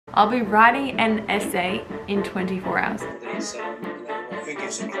I'll be writing an essay in 24 hours. There's, who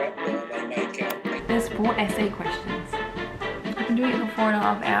gives a crap? They make There's 4 essay questions. I've been doing it for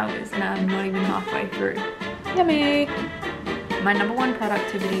 4.5 hours and I'm not even halfway through. Yummy! My number 1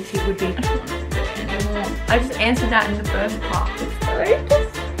 productivity tip would be I just answered that in the first part.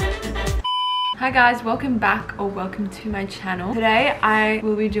 Hi guys, welcome back or welcome to my channel. Today I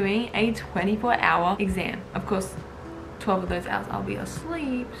will be doing a 24-hour exam. Of course, 12 of those hours I'll be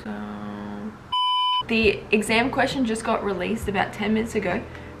asleep, so... The exam question just got released about 10 minutes ago,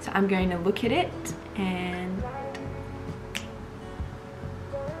 so I'm going to look at it and...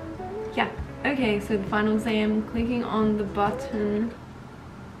 yeah. Okay, so the final exam, clicking on the button.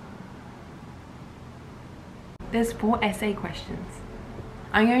 There's 4 essay questions.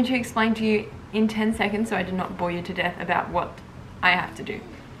 I'm going to explain to you in 10 seconds so I do not bore you to death about what I have to do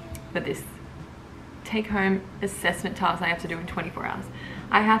for this take-home assessment task I have to do in 24 hours.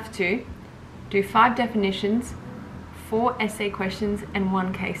 I have to do 5 definitions, 4 essay questions, and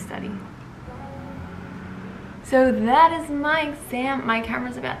 1 case study. So that is my exam. My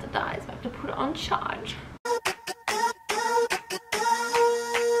camera's about to die, so I have to put it on charge.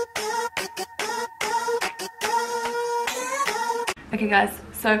 Okay guys,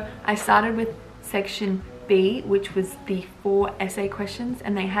 so I started with section B, which was the 4 essay questions,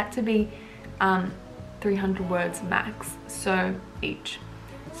 and they had to be 300 words max, so each.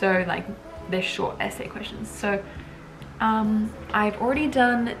 So like they're short essay questions. So I've already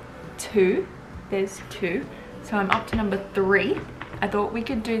done 2. There's 2. So I'm up to number 3. I thought we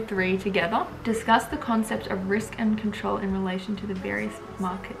could do 3 together. Discuss the concept of risk and control in relation to the various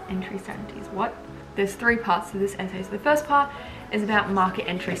market entry strategies. What? There's 3 parts to this essay. So the first part is about market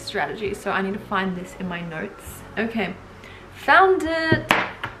entry strategies. So I need to find this in my notes. Okay, found it.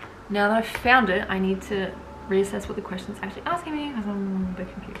 Now that I've found it, I need to reassess what the question's actually asking me because I'm a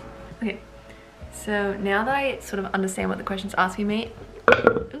bit confused. Okay, so now that I sort of understand what the question's asking me,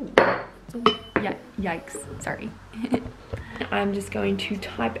 yeah, yikes, sorry. I'm just going to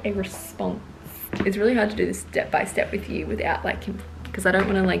type a response. It's really hard to do this step by step with you without like, because I don't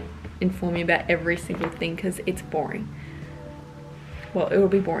want to like inform you about every single thing because it's boring. Well, it will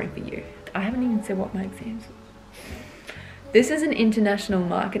be boring for you. I haven't even said what my exams are. This is an international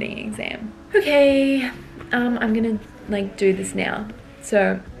marketing exam. Okay, I'm gonna like do this now.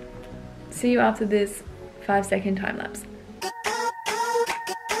 So, see you after this 5-second time lapse.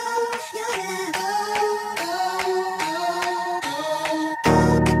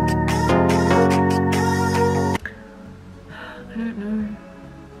 I don't know.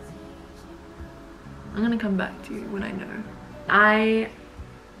 I'm gonna come back to you when I know. I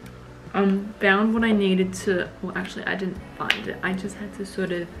found what I needed to, well actually I didn't find it, I just had to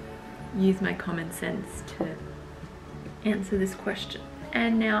sort of use my common sense to answer this question.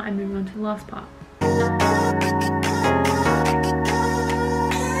 And now I'm moving on to the last part.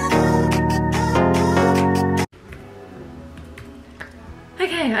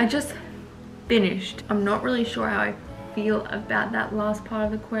 Okay, I just finished. I'm not really sure how I feel about that last part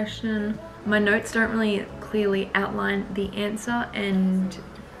of the question. My notes don't really clearly outline the answer, and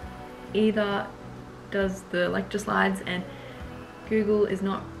either does the lecture slides, and Google is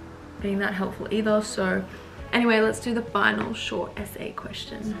not being that helpful either. So anyway, let's do the final short essay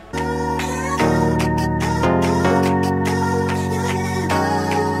question.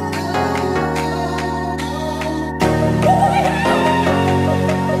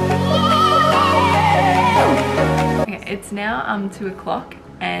 Okay, it's now 2 o'clock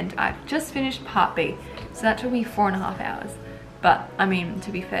and I've just finished part B. So that took me 4.5 hours. But I mean,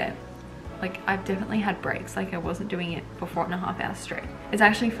 to be fair, like I've definitely had breaks, like I wasn't doing it for 4.5 hours straight. It's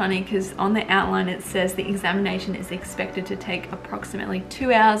actually funny because on the outline it says the examination is expected to take approximately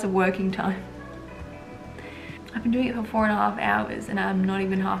 2 hours of working time. I've been doing it for 4.5 hours and I'm not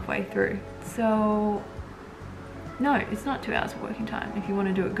even halfway through. So no, it's not 2 hours of working time if you want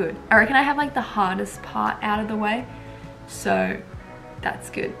to do it good. I reckon I have like the hardest part out of the way, so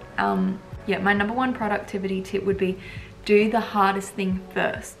that's good. Yeah, my number 1 productivity tip would be do the hardest thing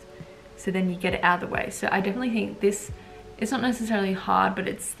first, so then you get it out of the way. So I definitely think this, it's not necessarily hard, but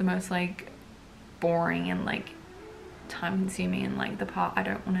it's the most like boring and like time consuming and like the part I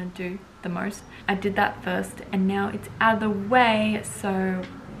don't want to do the most. I did that first and now it's out of the way. So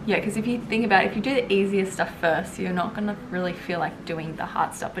yeah, because if you think about it, if you do the easiest stuff first, you're not gonna really feel like doing the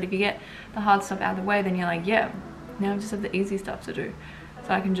hard stuff. But if you get the hard stuff out of the way, then you're like, yeah, now I just have the easy stuff to do,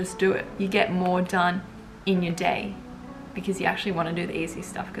 so I can just do it. You get more done in your day because you actually want to do the easy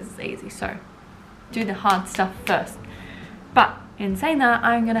stuff because it's easy. So do the hard stuff first. But in saying that,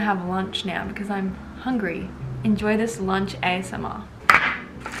 I'm gonna have lunch now because I'm hungry. Enjoy this lunch ASMR.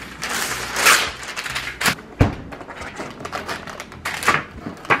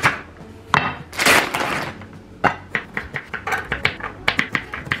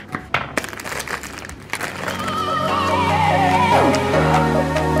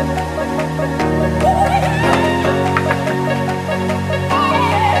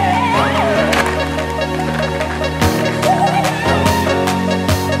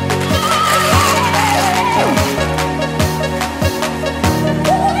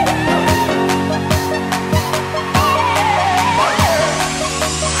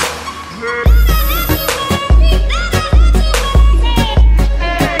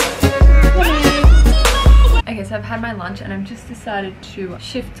 and I've just decided to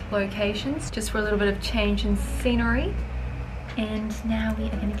shift locations just for a little bit of change in scenery. And now we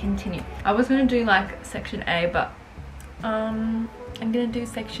are going to continue. I was going to do like section A, but I'm going to do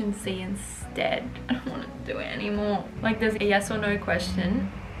section C instead. I don't want to do it anymore. Like there's a yes or no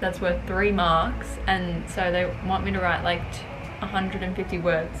question that's worth 3 marks, and so they want me to write like 150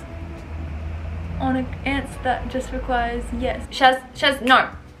 words on an answer that just requires yes. Shaz, no.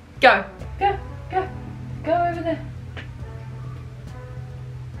 Go over there.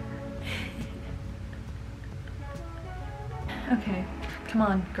 Okay, come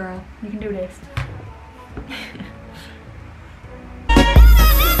on, girl. You can do this.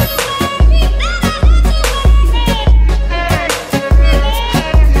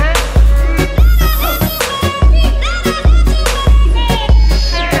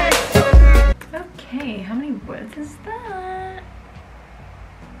 Okay, how many words is that?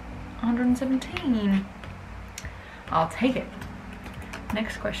 117. I'll take it.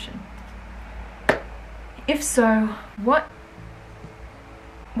 Next question. If so, what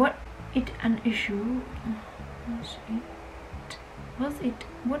an issue was it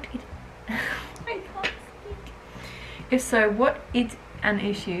I can't speak. If so, what it an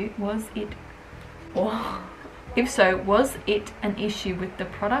issue was it, or if so, was it an issue with the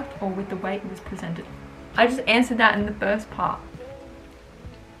product or with the way it was presented? I just answered that in the first part.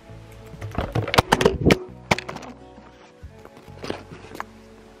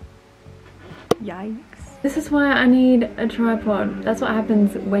 Yikes. This is why I need a tripod. That's what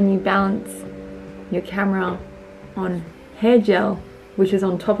happens when you balance your camera on hair gel, which is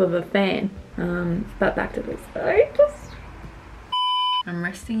on top of a fan. But back to this. I'm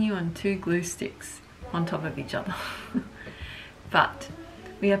resting you on 2 glue sticks on top of each other. But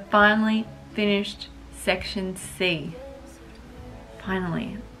we have finally finished section C.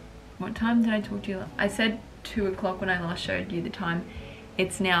 Finally. What time did I talk to you? I said 2 o'clock when I last showed you the time.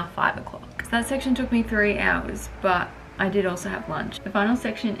 It's now 5 o'clock. That section took me 3 hours, but I did also have lunch. The final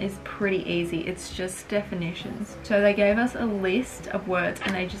section is pretty easy. It's just definitions. So they gave us a list of words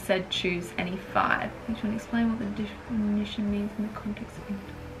and they just said choose any 5. Each one explain what the definition means in the context of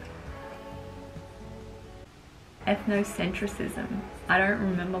ethnocentrism. I don't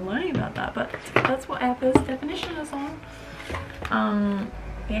remember learning about that, but that's what our first definition is on.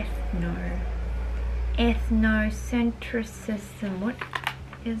 Ethnocentrism. What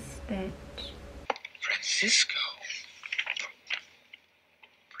is that? Francisco.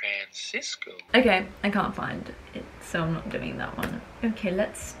 Okay, I can't find it, so I'm not doing that one. Okay,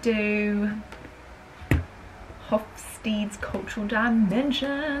 let's do Hofstede's cultural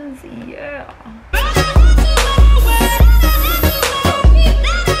dimensions. Yeah.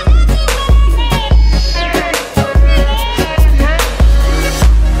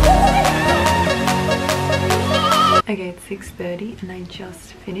 Okay, it's 6:30 and I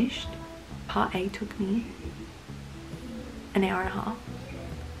just finished. Part A took me an hour and a half,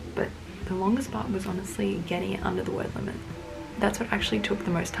 but the longest part was honestly getting it under the word limit. That's what actually took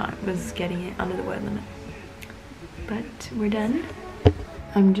the most time, was getting it under the word limit. But we're done.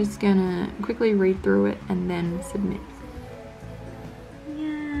 I'm just gonna quickly read through it and then submit.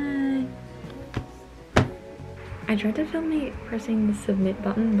 Yay! I tried to film me pressing the submit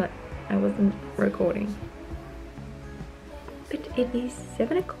button, but I wasn't recording. But it is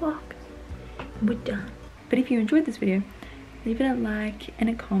 7 o'clock. We're done. But if you enjoyed this video, leave it a like and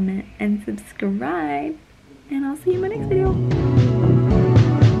a comment and subscribe. And I'll see you in my next video.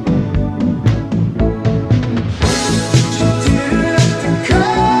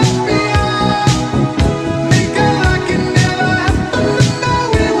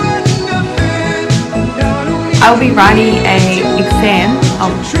 I'll be writing an exam.